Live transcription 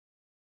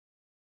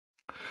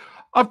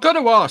I've got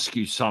to ask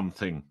you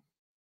something,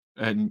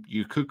 and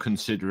you could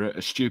consider it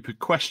a stupid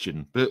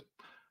question, but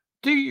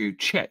do you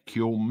check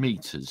your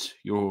meters,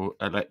 your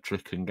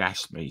electric and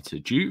gas meter?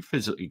 Do you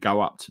physically go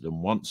up to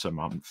them once a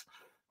month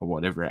or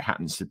whatever it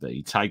happens to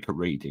be, take a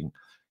reading,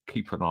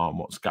 keep an eye on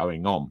what's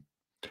going on?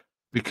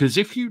 Because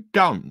if you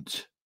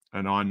don't,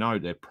 and I know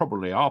there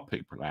probably are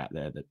people out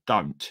there that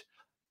don't,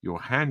 you're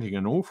handing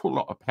an awful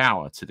lot of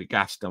power to the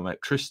gas and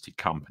electricity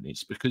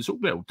companies because all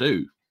they'll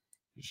do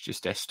is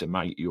just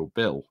estimate your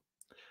bill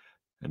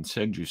and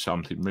send you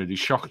something really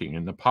shocking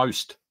in the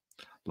post,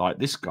 like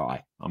this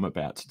guy I'm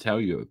about to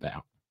tell you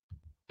about.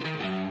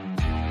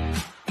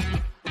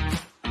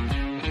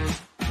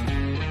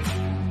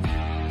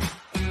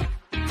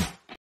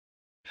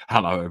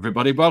 Hello,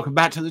 everybody. Welcome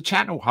back to the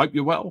channel. Hope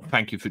you're well.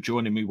 Thank you for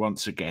joining me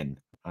once again.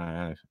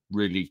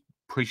 Really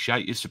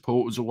appreciate your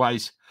support as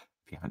always.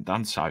 If you haven't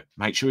done so,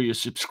 make sure you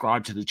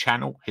subscribe to the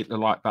channel, hit the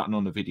like button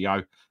on the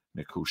video,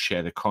 and of course,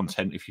 share the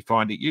content if you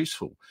find it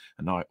useful.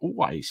 And I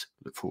always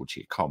look forward to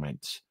your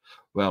comments.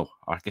 Well,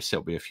 I guess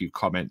there'll be a few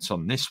comments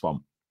on this one.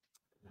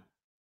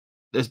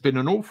 There's been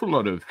an awful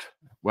lot of,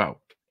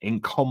 well,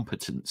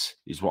 incompetence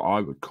is what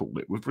I would call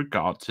it with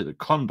regard to the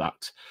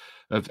conduct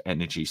of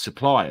energy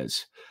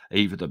suppliers.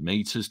 Either the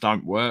meters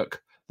don't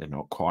work, they're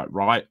not quite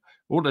right,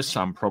 or there's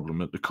some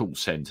problem at the call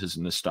centres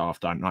and the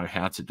staff don't know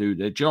how to do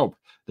their job.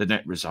 The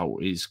net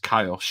result is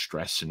chaos,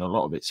 stress, and a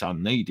lot of it's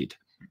unneeded.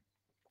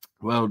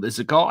 Well, there's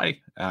a guy,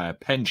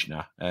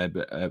 pensioner,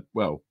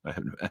 well,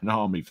 an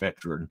army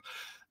veteran,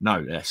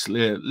 no less,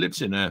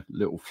 lives in a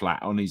little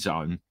flat on his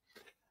own.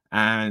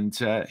 And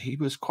he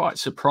was quite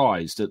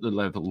surprised at the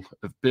level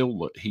of bill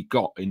that he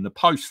got in the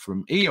post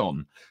from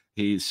Eon,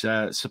 his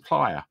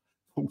supplier,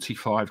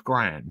 45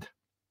 grand.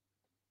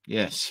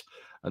 Yes,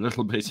 a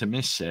little bit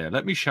amiss there.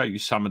 Let me show you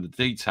some of the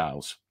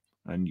details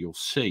and you'll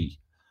see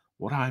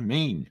what I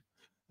mean.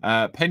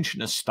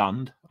 Pensioner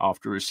stunned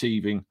after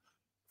receiving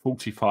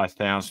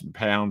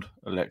 £45,000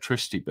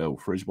 electricity bill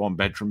for his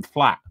one-bedroom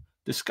flat.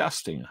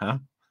 Disgusting, huh?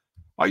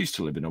 I used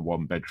to live in a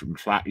one-bedroom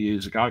flat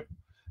years ago,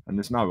 and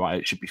there's no way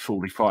it should be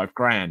 45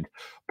 grand.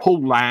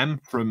 Paul Lamb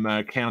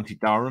from County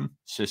Durham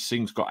says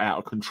things got out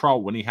of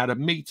control when he had a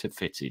meter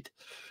fitted.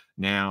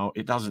 Now,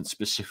 it doesn't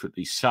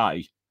specifically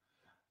say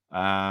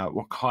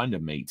what kind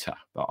of meter,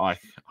 but I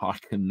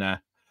can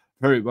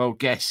very well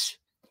guess.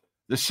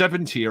 The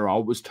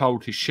 70-year-old was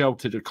told his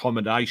sheltered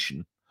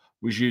accommodation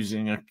was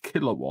using a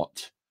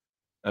kilowatt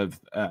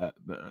of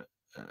per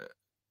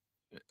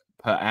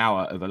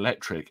hour of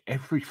electric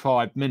every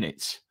 5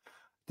 minutes,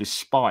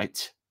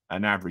 despite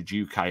an average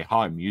UK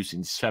home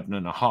using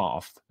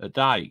 7.5 a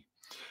day.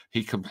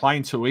 He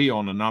complained to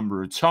Eon a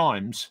number of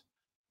times,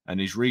 and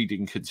his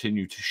reading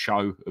continued to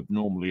show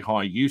abnormally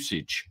high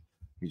usage.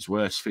 His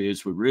worst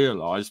fears were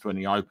realised when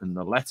he opened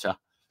the letter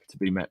to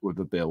be met with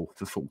a bill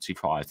for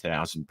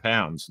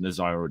 £45,000. And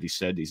as I already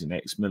said, he's an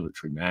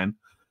ex-military man,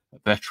 a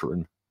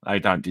veteran. They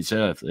don't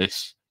deserve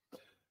this.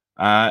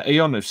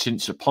 Eon have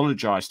since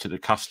apologised to the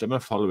customer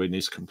following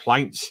his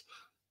complaints,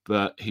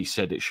 but he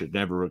said it should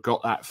never have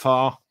got that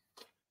far.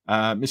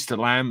 Mr.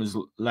 Lamb was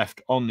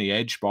left on the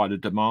edge by the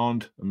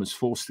demand and was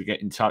forced to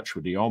get in touch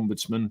with the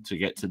Ombudsman to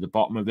get to the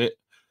bottom of it.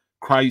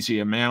 Crazy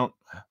amount.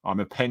 I'm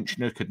a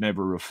pensioner, could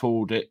never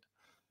afford it.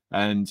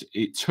 And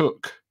it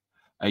took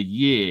a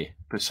year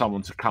for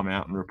someone to come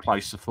out and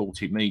replace the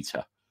faulty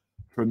meter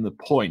from the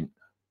point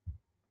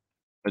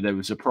where there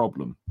was a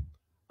problem.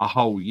 A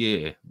whole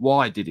year.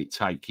 Why did it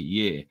take a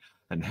year?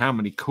 And how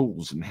many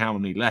calls and how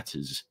many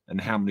letters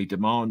and how many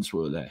demands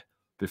were there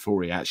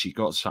before he actually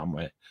got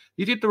somewhere?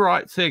 He did the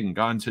right thing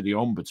going to the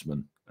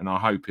Ombudsman, and I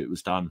hope it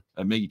was done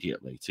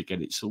immediately to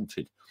get it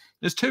sorted.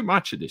 There's too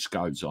much of this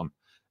goes on,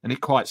 and it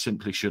quite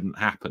simply shouldn't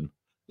happen.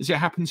 Has it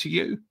happened to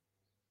you?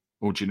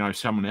 Or do you know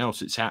someone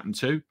else it's happened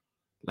to?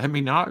 Let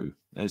me know.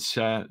 Let's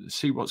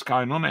see what's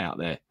going on out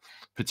there,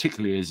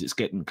 particularly as it's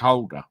getting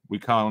colder. We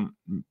can't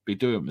be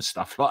doing with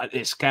stuff like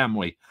this, can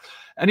we?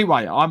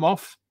 Anyway, I'm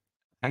off.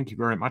 Thank you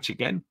very much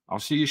again. I'll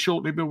see you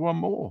shortly with one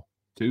more.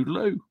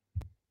 Toodaloo.